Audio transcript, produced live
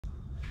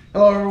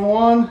Hello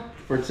everyone,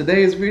 for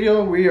today's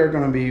video we are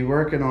going to be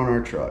working on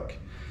our truck.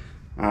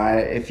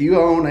 If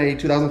you own a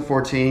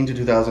 2014 to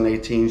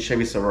 2018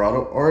 Chevy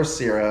Silverado or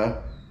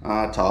Sierra,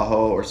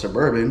 Tahoe or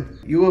Suburban,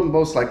 you will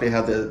most likely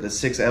have the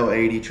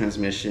 6L80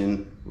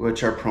 transmission,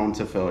 which are prone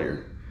to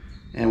failure.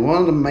 And one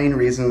of the main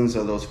reasons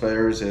of those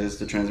failures is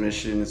the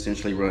transmission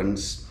essentially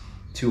runs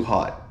too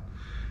hot.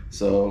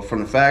 So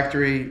from the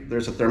factory,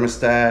 there's a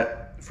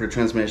thermostat for the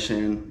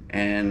transmission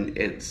and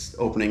it's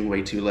opening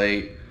way too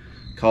late,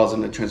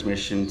 causing the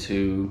transmission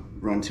to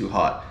run too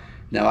hot.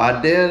 Now I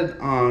did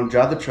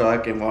drive the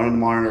truck and wanted to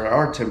monitor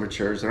our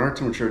temperatures, and our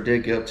temperature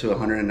did get up to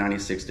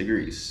 196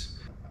 degrees.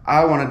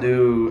 I want to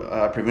do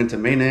preventive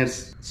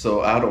maintenance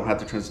so I don't have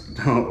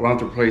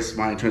to replace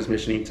my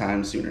transmission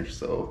anytime sooner.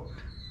 So,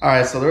 all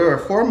right, so there are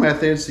 4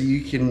 methods that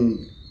you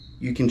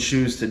can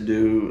choose to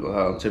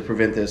do to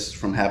prevent this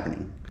from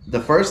happening. The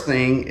first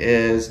thing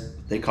is,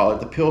 they call it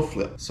the pill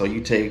flip. So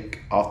you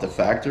take off the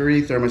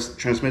factory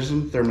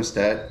transmission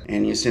thermostat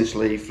and you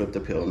essentially flip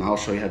the pill, and I'll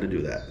show you how to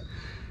do that.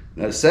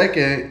 Now the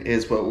second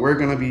is what we're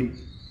gonna be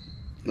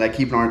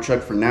keeping on our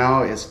truck for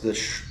now is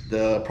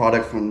the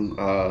product from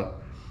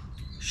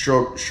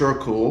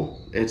SureCool.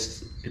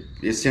 It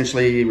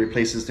essentially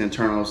replaces the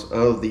internals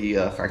of the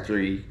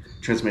factory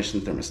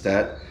transmission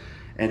thermostat.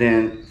 And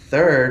then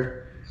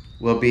third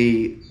will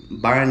be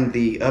buying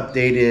the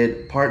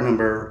updated part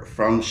number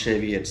from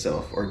Chevy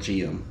itself, or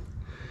GM.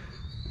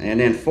 And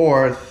then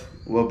fourth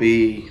will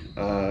be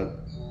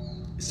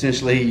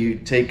essentially you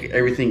take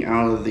everything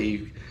out of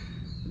the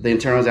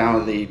internals out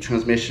of the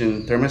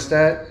transmission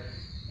thermostat,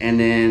 and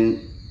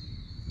then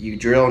you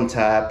drill and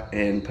tap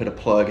and put a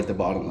plug at the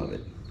bottom of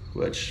it,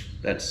 which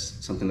that's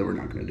something that we're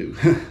not going to do.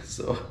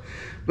 So,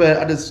 but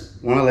I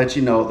just want to let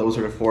you know those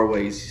are the 4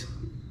 ways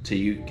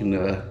you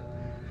can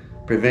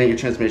prevent your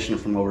transmission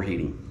from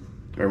overheating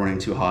or running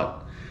too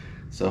hot.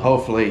 So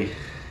hopefully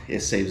it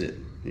saves it,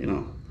 you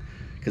know,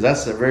 because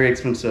that's a very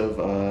expensive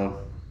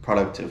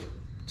product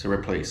to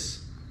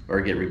replace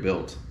or get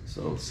rebuilt.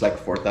 So it's like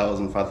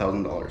 $4,000,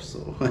 $5,000.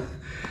 So,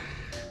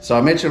 so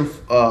I mentioned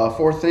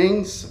 4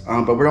 things,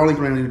 but we're only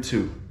going to do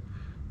 2.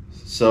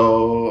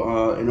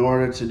 So in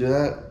order to do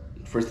that,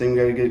 first thing we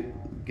got to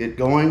get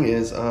going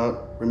is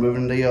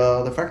removing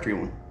the factory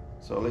one.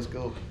 So let's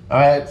go. All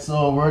right.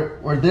 So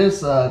where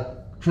this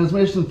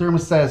transmission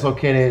thermostat is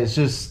located, it's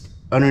just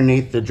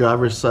underneath the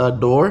driver's side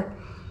door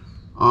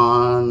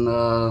on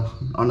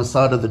the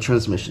side of the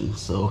transmission.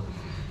 So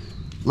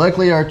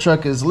luckily our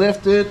truck is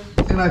lifted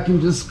and I can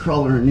just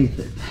crawl underneath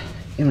it,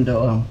 even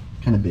though I'm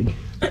kind of big.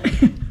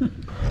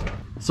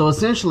 So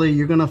essentially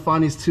you're gonna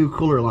find these 2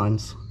 cooler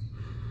lines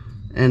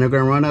and they're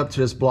gonna run up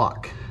to this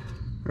block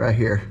right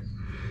here.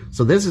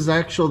 So this is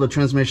actually the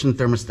transmission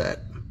thermostat,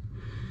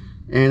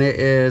 and it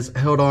is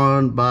held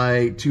on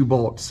by 2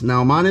 bolts.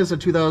 Now mine is a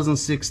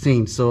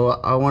 2016, so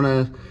I want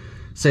to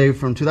say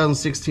from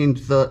 2016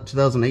 to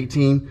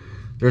 2018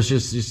 there's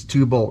just these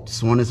 2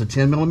 bolts. One is a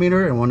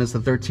 10mm and one is a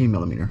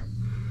 13mm,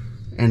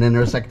 and then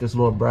there's like this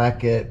little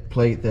bracket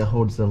plate that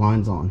holds the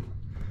lines on.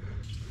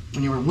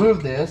 When you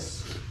remove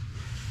this,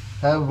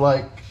 have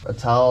like a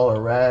towel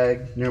or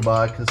rag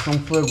nearby, because some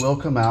fluid will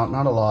come out,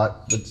 not a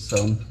lot, but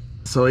some.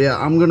 So yeah,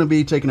 I'm gonna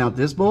be taking out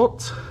this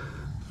bolt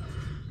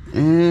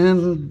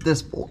and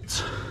this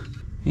bolt.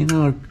 You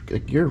know, a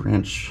gear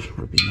wrench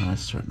would be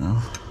nice right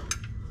now.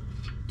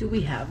 Do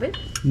we have it?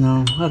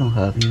 No, I don't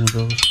have any of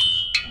those.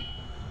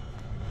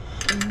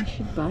 I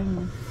should buy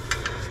one.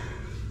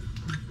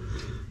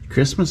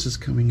 Christmas is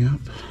coming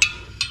up.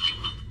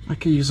 I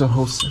could use a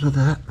whole set of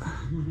that.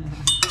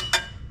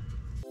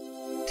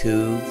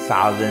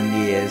 2,000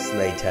 years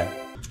later.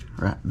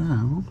 Right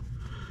now,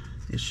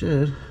 it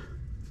should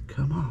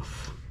come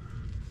off.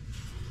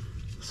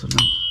 So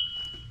now,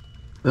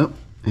 oh,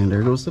 and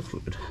there goes the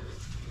fluid.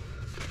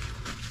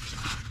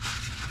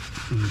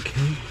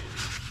 Okay.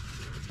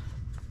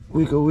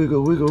 Wiggle,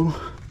 wiggle, wiggle.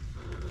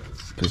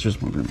 Because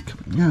there's more room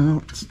coming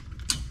out.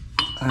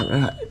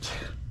 Alright.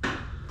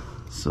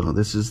 So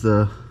this is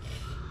the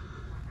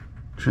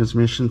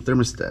transmission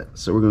thermostat.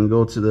 So we're going to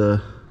go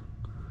to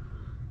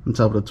on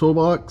top of the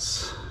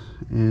toolbox,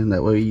 and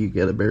that way you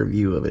get a better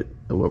view of it,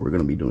 of what we're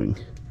going to be doing.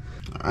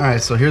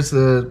 Alright, so here's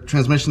the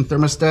transmission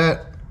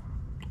thermostat.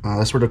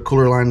 That's where the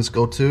cooler lines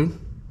go to,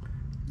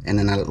 and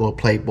then that little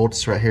plate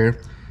bolts right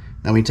here.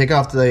 Now when you take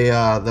off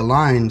the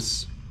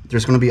lines,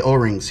 there's going to be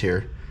O-rings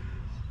here.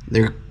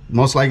 They're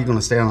most likely going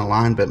to stay on the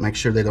line, but make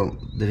sure they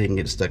didn't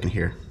get stuck in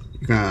here.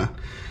 You're gonna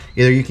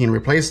either you can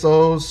replace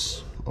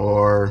those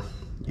or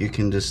you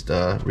can just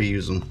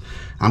reuse them.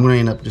 I'm going to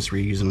end up just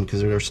reusing them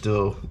because they're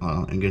still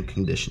in good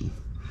condition.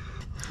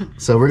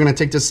 So we're going to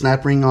take this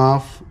snap ring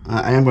off.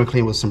 I am going to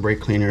clean it with some brake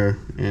cleaner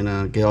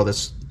and get all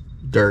this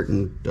dirt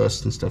and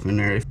dust and stuff in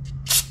there.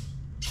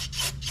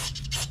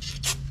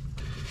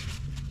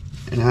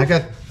 And I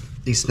got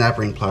these snap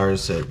ring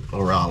pliers at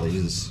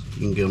O'Reilly's.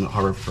 You can get them at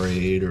Harbor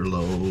Freight or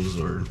Lowe's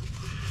or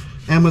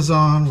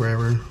Amazon,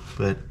 wherever.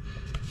 But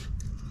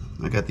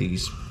I got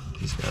these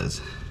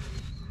guys.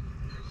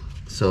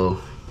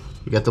 So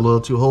you got the little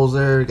 2 holes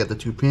there. You got the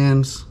 2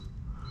 pins.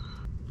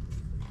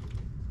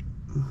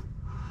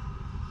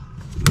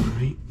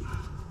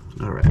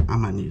 All right. I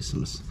might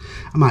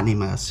need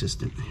my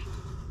assistant.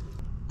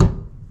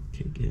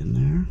 Okay, get in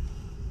there.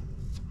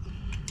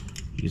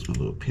 Use my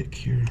little pick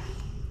here.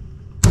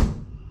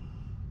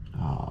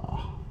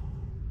 Oh,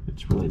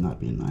 it's really not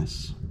being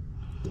nice.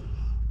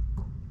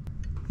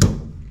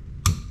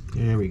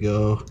 There we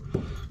go.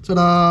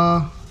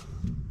 Ta-da!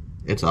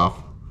 It's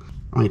off.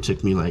 Only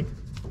took me like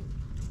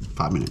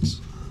 5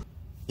 minutes.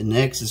 And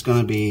next is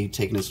gonna be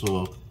taking this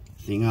little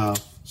thing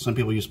off. Some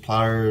people use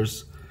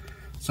pliers.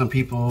 Some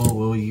people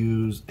will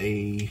use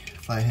a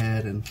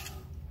flathead and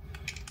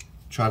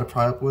try to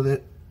pry up with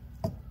it.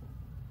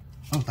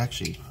 Oh,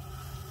 actually.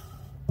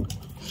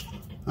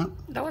 Huh?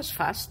 That was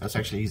fast. That's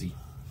actually easy.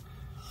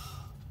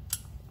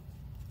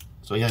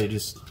 So yeah,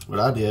 what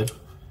I did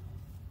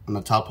on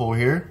the top hole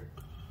here,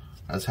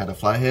 I just had a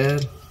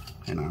flathead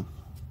and I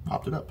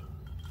popped it up.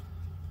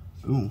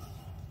 Boom.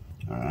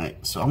 All right,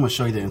 so I'm gonna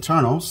show you the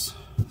internals.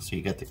 So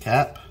you got the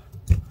cap,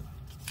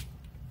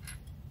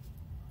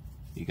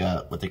 you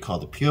got what they call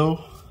the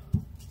peel,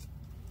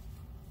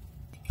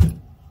 and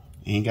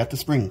you got the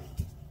spring.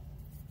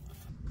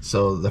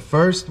 So the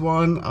first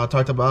one I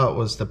talked about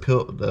was the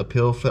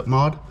peel flip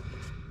mod.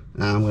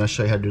 And I'm gonna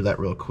show you how to do that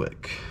real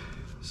quick.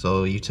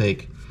 So you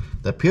take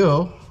the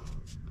peel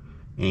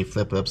and you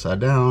flip it upside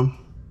down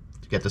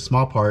to get the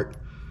small part,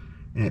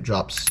 and it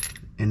drops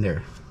in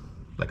there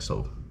like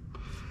so.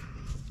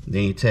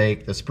 Then you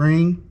take the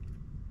spring,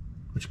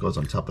 which goes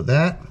on top of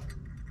that,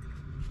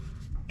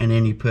 and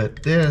then you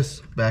put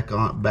this back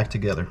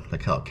together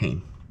like how it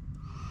came.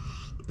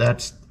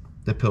 That's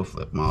the peel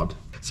flip mod.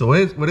 So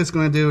what it's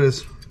going to do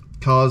is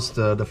cause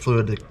the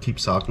fluid to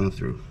keep cycling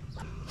through,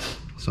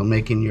 so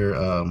making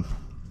your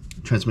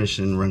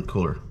transmission run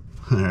cooler.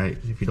 All right,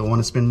 if you don't want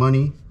to spend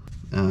money,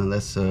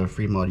 that's a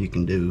free mod you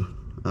can do.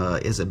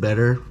 Is it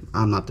better?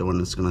 I'm not the one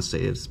that's going to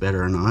say it's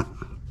better or not,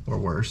 or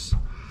worse.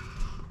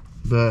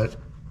 But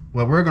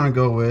what we're going to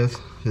go with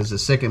is the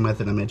second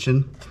method I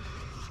mentioned,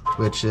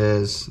 which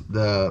is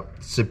the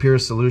Superior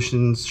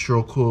Solutions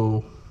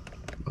SureCool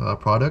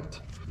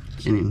product.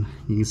 And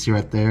you can see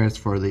right there, it's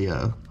for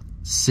the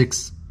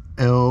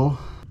 6L,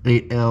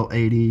 8L,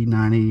 80,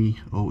 90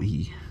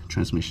 OE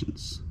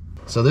transmissions.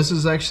 So this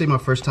is actually my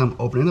first time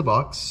opening the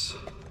box,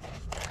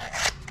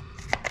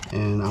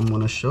 and I'm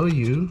going to show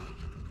you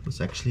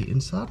what's actually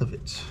inside of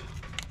it.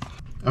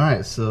 All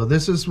right, so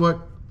this is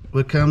what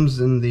comes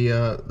in the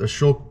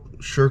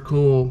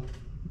SureCool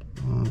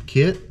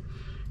kit.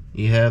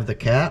 You have the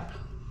cap,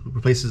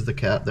 replaces the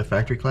cap, the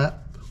factory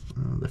cap.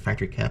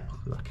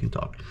 I can't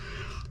talk.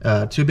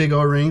 2 big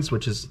O-rings,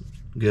 which is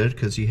good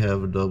because you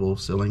have a double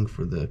sealing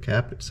for the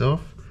cap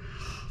itself.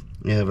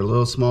 You have a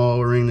little small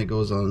O-ring that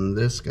goes on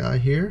this guy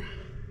here.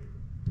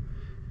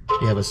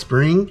 You have a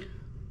spring,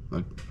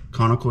 a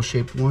conical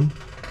shaped one,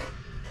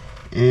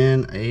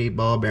 and a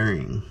ball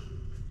bearing.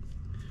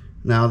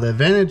 Now the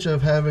advantage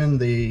of having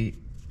the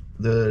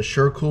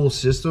SureCool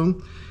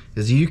system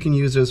is you can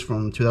use this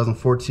from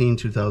 2014,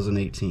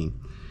 2018.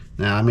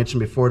 Now I mentioned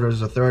before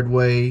there's a third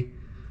way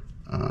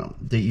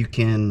that you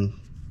can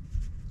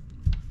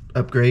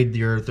upgrade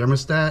your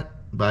thermostat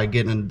by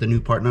getting the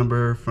new part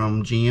number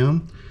from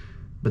GM,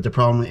 but the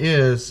problem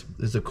is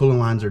the cooling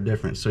lines are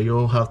different. So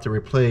you'll have to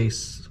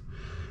replace,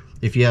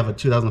 if you have a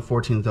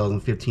 2014,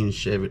 2015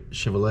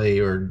 Chevrolet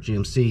or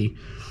GMC,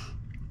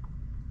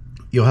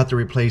 you'll have to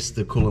replace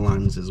the cooling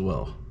lines as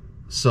well.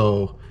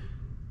 So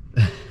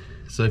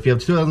if you have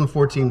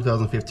 2014,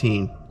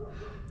 2015,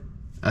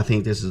 I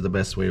think this is the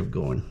best way of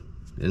going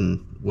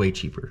and way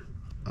cheaper.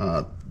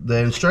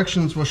 The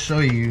instructions will show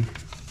you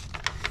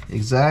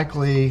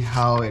exactly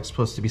how it's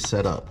supposed to be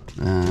set up.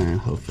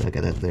 Hopefully I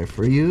got that there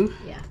for you.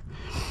 Yeah.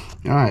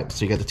 All right,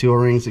 so you got the 2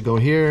 O-rings that go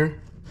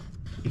here.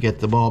 You get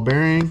the ball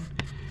bearing.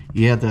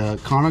 You have the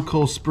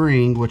conical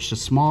spring, which the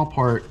small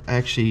part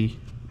actually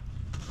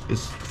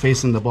is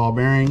facing the ball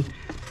bearing.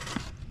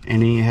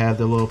 And then you have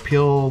the little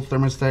peel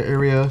thermostat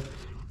area,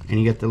 and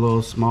you get the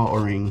little small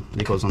O-ring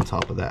that goes on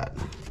top of that.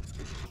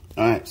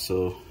 All right,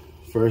 so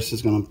first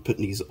is gonna put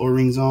these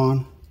O-rings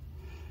on.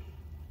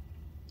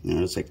 You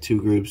know, it's like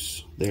 2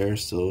 groups there,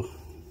 so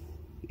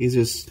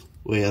easiest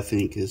way I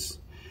think is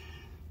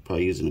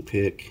probably using a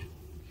pick.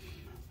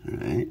 All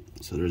right,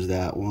 so there's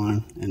that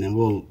one, and then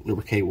we'll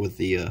lubricate with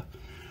the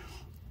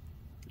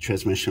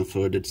transmission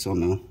fluid that's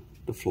on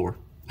the floor.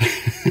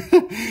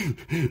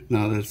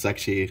 No, that's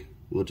actually,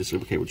 we'll just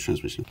lubricate with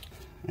transmission.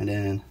 And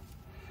then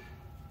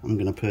I'm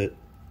gonna put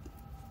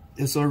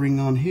this O-ring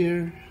on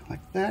here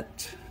like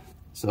that.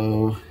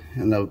 So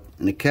in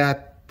the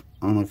cap,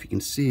 I don't know if you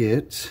can see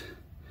it.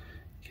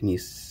 Can you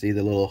see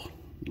the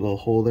little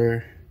hole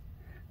there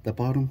at the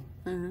bottom?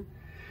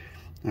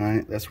 Mm-hmm. All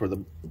right, that's where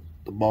the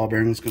ball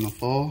bearing is gonna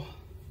fall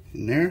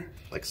in there,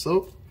 like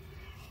so.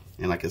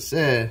 And like I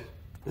said,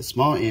 the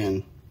small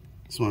end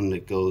is one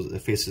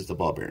that faces the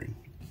ball bearing.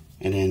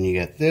 And then you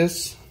got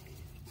this.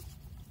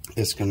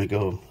 It's gonna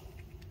go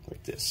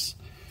like this.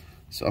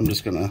 So I'm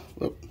just gonna,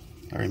 whoop,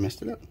 I already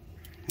messed it up.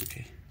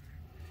 Okay,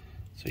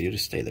 so you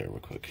just stay there real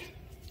quick.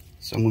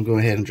 So I'm gonna go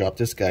ahead and drop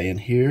this guy in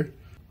here.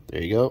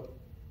 There you go.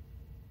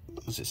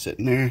 It's just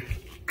sitting there.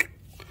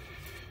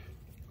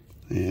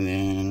 And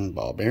then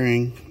ball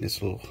bearing, this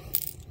little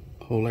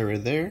hole area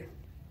there.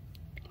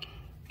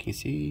 Can you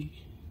see?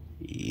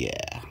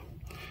 Yeah.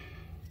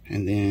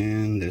 And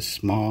then this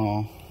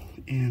small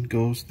end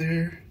goes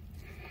there.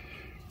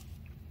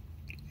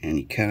 And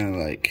you kind of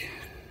like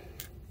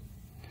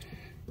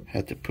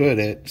have to put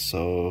it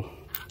so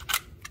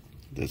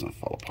it doesn't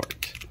fall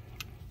apart.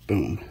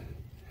 Boom.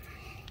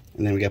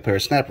 And then we got to put our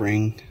snap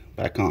ring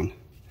back on.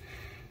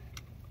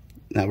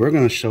 Now we're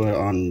going to show it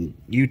on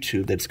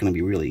YouTube. That's going to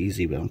be really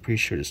easy, but I'm pretty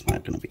sure it's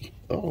not going to be.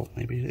 Oh,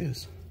 maybe it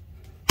is.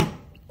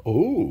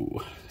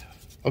 Oh,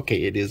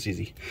 okay, it is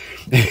easy.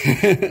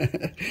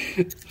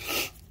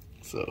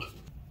 So,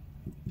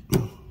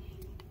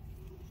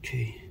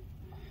 okay.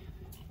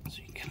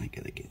 So you kind of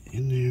got to get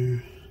in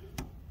there.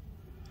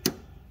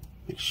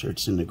 Make sure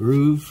it's in the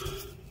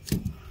groove.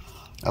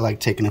 I like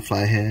taking a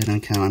flathead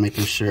and kind of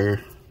making sure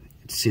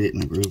it's seated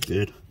in the groove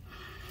good.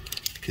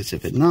 Because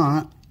if it's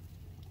not,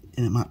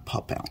 then it might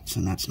pop out,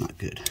 and that's not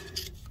good.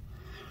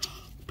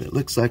 But it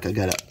looks like I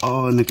got it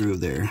all in the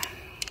groove there.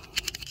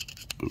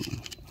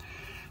 Boom.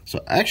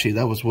 So actually,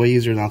 that was way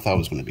easier than I thought it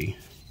was going to be.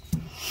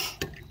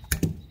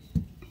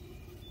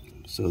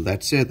 So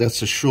that's it.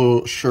 That's a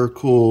Sure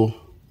Cool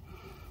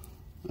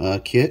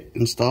kit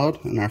installed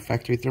in our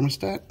factory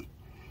thermostat.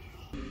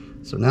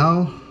 So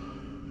now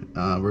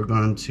we're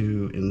going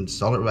to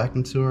install it back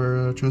into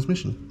our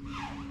transmission.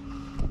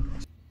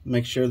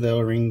 Make sure the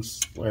O-rings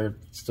are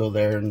still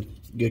there in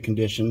good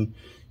condition.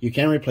 You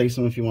can replace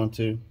them if you want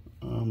to,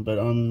 but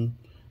I'm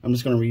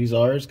just going to reuse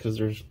ours because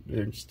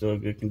they're still in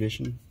good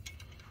condition.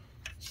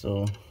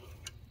 So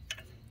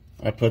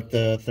I put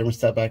the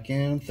thermostat back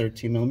in,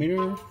 13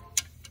 millimeter.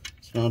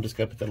 So now I'm just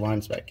going to put the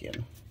lines back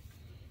in.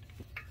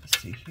 Let's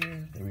see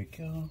here. There we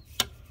go.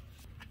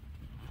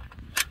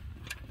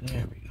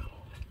 There we go.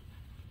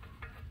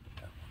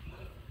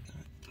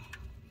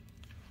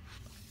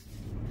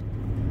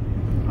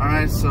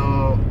 Alright,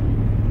 so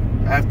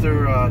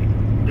after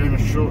doing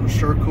a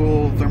Sure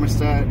Cool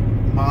thermostat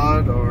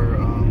mod or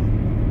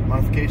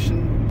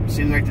modification,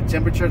 seems like the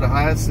temperature, the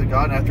highest it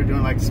got after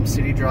doing like some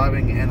city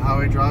driving and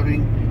highway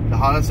driving, the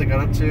hottest it got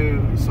up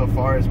to so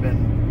far has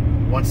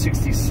been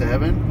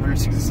 167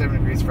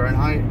 degrees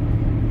Fahrenheit,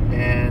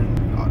 and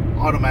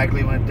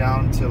automatically went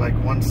down to like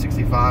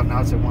 165.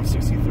 Now it's at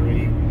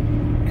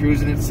 163,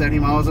 cruising at 70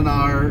 miles an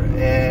hour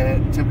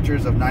at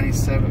temperatures of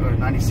 97 or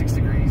 96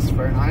 degrees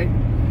Fahrenheit.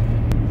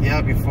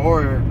 Yeah,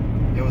 before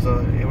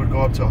it would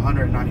go up to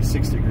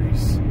 196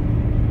 degrees,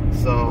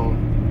 so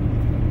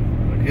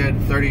a good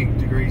 30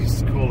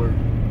 degrees cooler.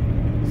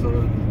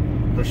 So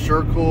the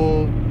Sure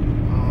Cool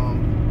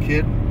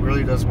kit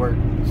really does work.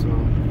 So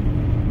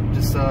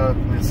just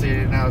see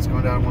now it's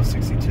going down to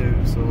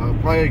 162. So I'll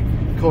probably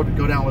go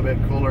down a little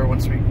bit cooler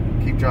once we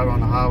keep driving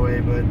on the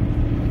highway,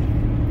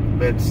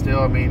 but still,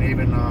 I mean,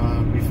 even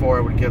before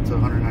it would get to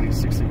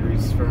 196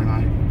 degrees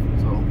Fahrenheit.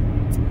 So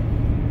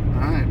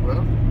all right,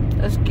 well.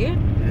 That's good.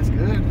 It's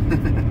good.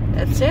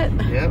 That's it.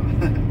 Yep.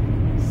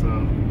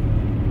 So,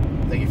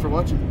 thank you for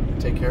watching.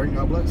 Take care and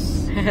God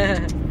bless.